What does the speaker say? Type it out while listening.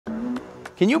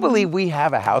Can you believe we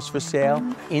have a house for sale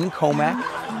in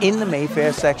Commack, in the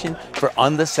Mayfair section, for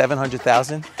under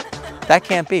 $700,000? That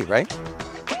can't be, right?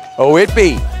 Oh, it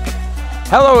be.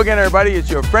 Hello again, everybody. It's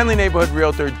your friendly neighborhood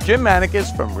realtor, Jim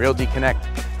Manicus from Realty Connect.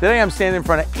 Today I'm standing in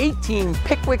front of 18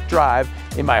 Pickwick Drive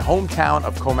in my hometown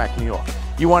of Commack, New York.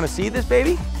 You want to see this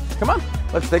baby? Come on,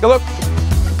 let's take a look.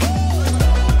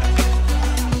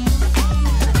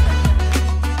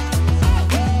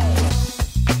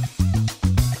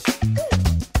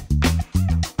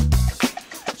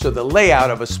 So the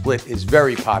layout of a split is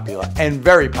very popular in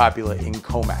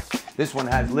Commack. This one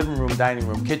has living room, dining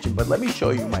room, kitchen, but let me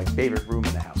show you my favorite room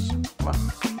in the house. Come on.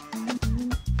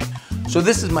 So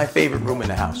this is my favorite room in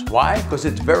the house. Why? Because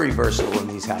it's very versatile in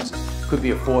these houses. Could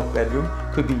be a fourth bedroom,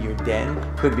 could be your den,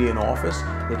 could be an office.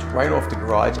 It's right off the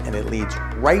garage and it leads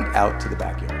right out to the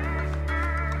backyard.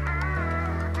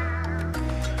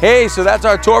 Hey, so that's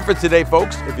our tour for today,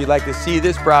 folks. If you'd like to see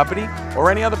this property or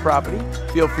any other property,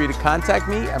 feel free to contact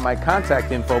me at my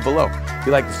contact info below. If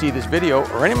you'd like to see this video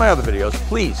or any of my other videos,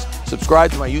 please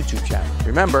subscribe to my YouTube channel.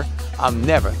 Remember, I'm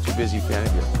never too busy for any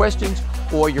of your questions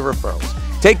or your referrals.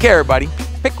 Take care, everybody.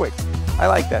 Pickwick. I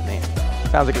like that name.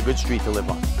 Sounds like a good street to live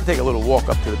on. I'll take a little walk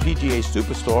up to the PGA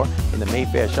Superstore in the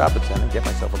Mayfair Shopping Center and get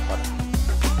myself a putter.